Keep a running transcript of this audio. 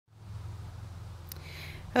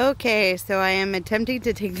Okay, so I am attempting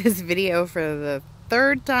to take this video for the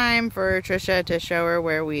third time for Trisha to show her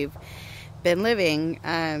where we've been living.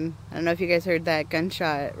 I don't know if you guys heard that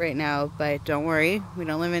gunshot right now, but don't worry, we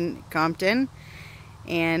don't live in Compton.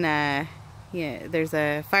 And yeah, there's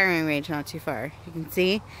a firing range not too far. You can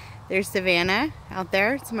see there's Savannah out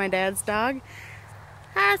there. It's my dad's dog.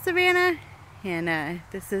 Hi, Savannah. And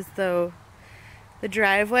this is the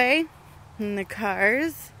driveway and the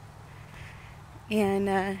cars.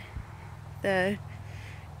 And the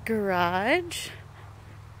garage.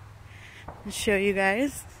 I'll show you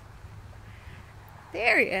guys the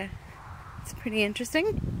area. It's pretty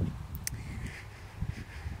interesting.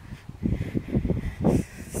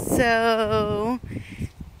 So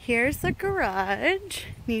here's the garage.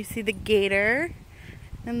 You see the gator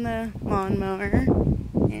and the lawnmower.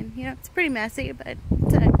 And you know, it's pretty messy, but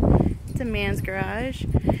it's a man's garage.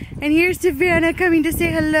 And here's Savannah coming to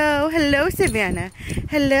say hello. Hello, Savannah.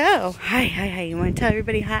 Hello. Hi, hi, hi. You want to tell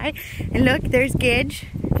everybody hi? And look, there's Gidge.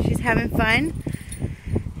 She's having fun.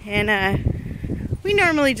 And we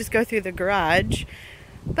normally just go through the garage,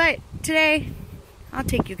 but today I'll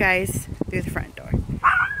take you guys through the front door.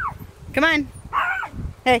 Come on.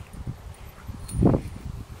 Hey.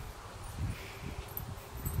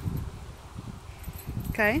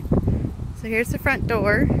 Okay. So here's the front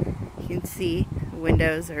door. You can see the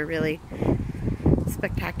windows are really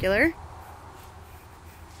spectacular.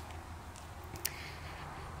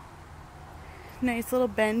 Nice little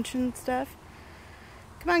bench and stuff.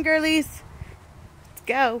 Come on, girlies. Let's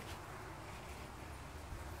go.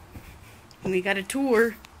 We got a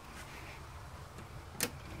tour.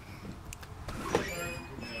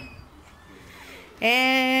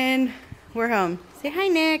 And we're home. Say hi,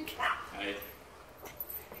 Nick. Hi.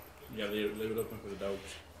 Yeah, leave it open for the dogs.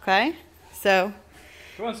 Okay. So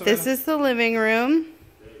Come on, this is the living room.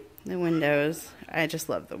 The windows. I just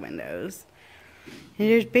love the windows. And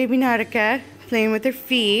here's baby Nautica playing with her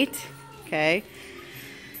feet. Okay.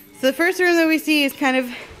 So the first room that we see is kind of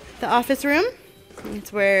the office room.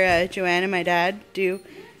 It's where Joanne and my dad do,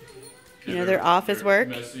 you know, their office work.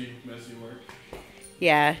 Messy work.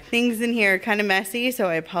 Yeah, things in here are kind of messy, so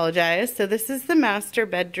I apologize. So this is the master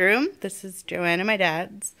bedroom. This is Joanne and my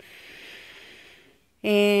dad's.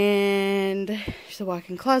 And there's a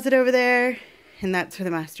walk-in closet over there. And that's where the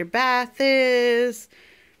master bath is.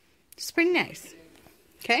 It's pretty nice.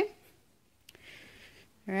 Okay.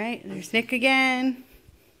 All right, there's Nick again.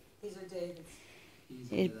 These are David's.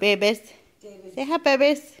 Hey, babies. David's Say hi,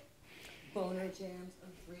 babies. boner jams of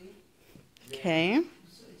 3. Okay.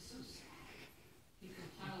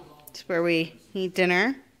 It's where we eat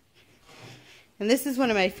dinner. And this is one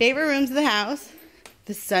of my favorite rooms of the house,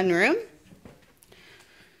 the sunroom.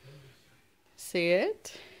 See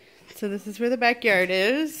it? So this is where the backyard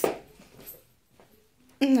is.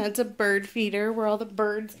 And that's a bird feeder where all the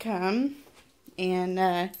birds come. And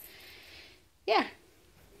yeah.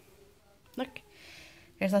 Look.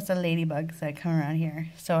 There's lots of ladybugs that come around here.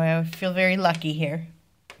 So I feel very lucky here.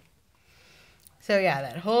 So yeah,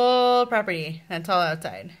 that whole property, that's all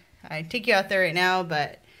outside. I take you out there right now,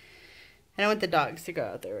 but I don't want the dogs to go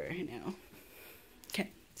out there right now. Okay,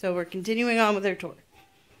 so we're continuing on with our tour.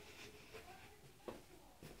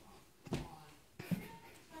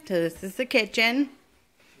 So this is the kitchen.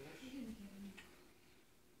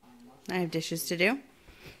 I have dishes to do.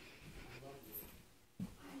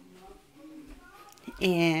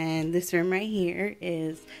 And this room right here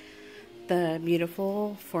is the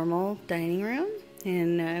beautiful formal dining room.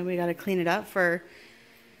 And we got to clean it up for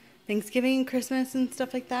Thanksgiving, Christmas, and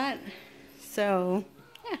stuff like that. So,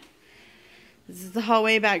 yeah. This is the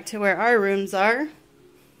hallway back to where our rooms are.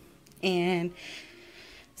 And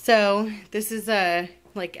so, this is a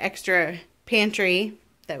like extra pantry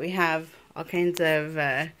that we have all kinds of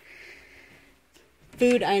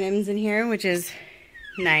food items in here, which is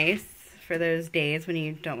nice for those days when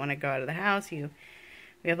you don't want to go out of the house. We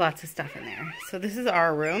have lots of stuff in there. So this is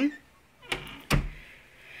our room.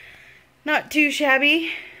 Not too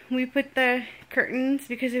shabby. We put the curtains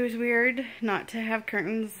because it was weird not to have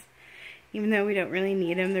curtains, even though we don't really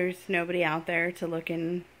need them. There's nobody out there to look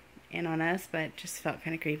in on us, but it just felt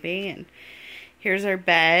kind of creepy. And here's our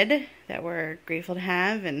bed that we're grateful to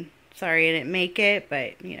have, and sorry I didn't make it,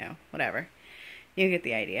 but you know, whatever. You get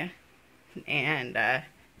the idea. And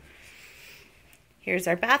here's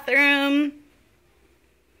our bathroom.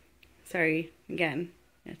 Sorry, again,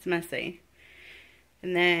 it's messy.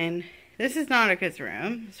 And then this is Nautica's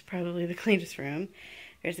room. It's probably the cleanest room.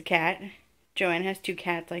 There's a cat. Joanne has 2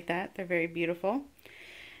 cats like that. They're very beautiful.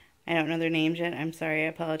 I don't know their names yet. I'm sorry. I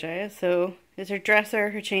apologize. So there's her dresser,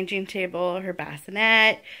 her changing table, her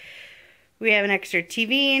bassinet, We have an extra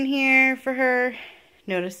TV in here for her.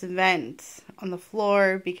 Notice the vents on the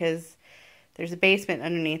floor because there's a basement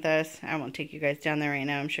underneath us. I won't take you guys down there right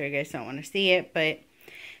now. I'm sure you guys don't want to see it, but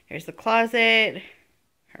there's the closet,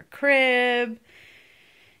 her crib,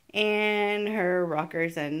 and her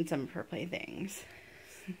rockers and some of her playthings.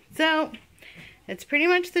 So, it's pretty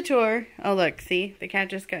much the tour. Oh, look, see? The cat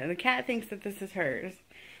thinks that this is hers.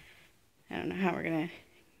 I don't know how we're gonna...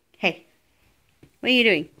 Hey, what are you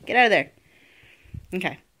doing? Get out of there.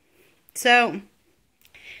 Okay. So,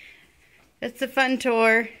 it's a fun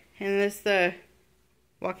tour. And this the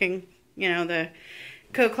walking, you know, the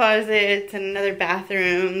coat closets and another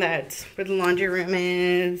bathroom. That's where the laundry room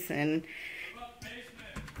is. And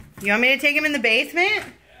you want me to take him in the basement?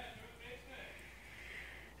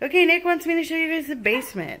 Okay, Nick wants me to show you guys the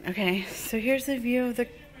basement. Okay, so here's the view of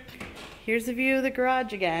the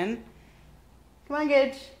garage again. Come on,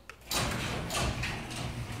 Gidge.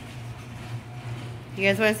 You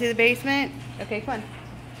guys want to see the basement? Okay, come on.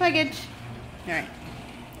 Come on, Gidge. All right.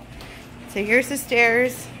 So here's the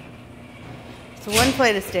stairs. It's one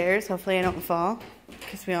flight of stairs. Hopefully I don't fall,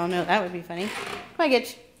 because we all know that would be funny. Come on,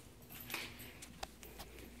 Gidge.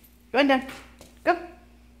 Go on down. Go.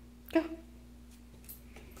 Go.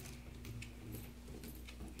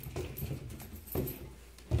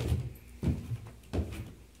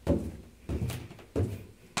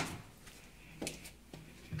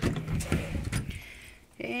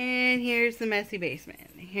 And here's the messy basement.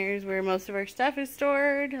 Here's where most of our stuff is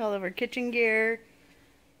stored, all of our kitchen gear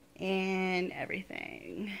and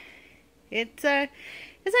everything. It's not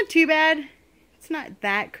too bad. It's not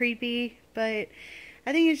that creepy, but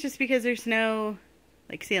I think it's just because there's no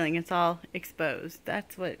like ceiling. It's all exposed.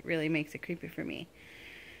 That's what really makes it creepy for me.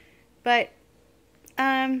 But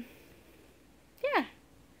yeah.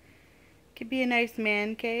 Could be a nice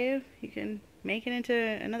man cave. You can make it into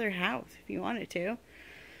another house if you wanted to.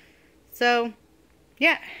 So,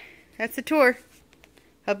 yeah, that's the tour.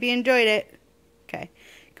 Hope you enjoyed it. Okay.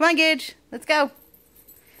 Come on, Gidge. Let's go.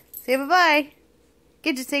 Say bye-bye.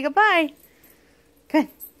 Gidge, say goodbye. Come on.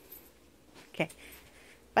 Okay.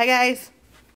 Bye, guys.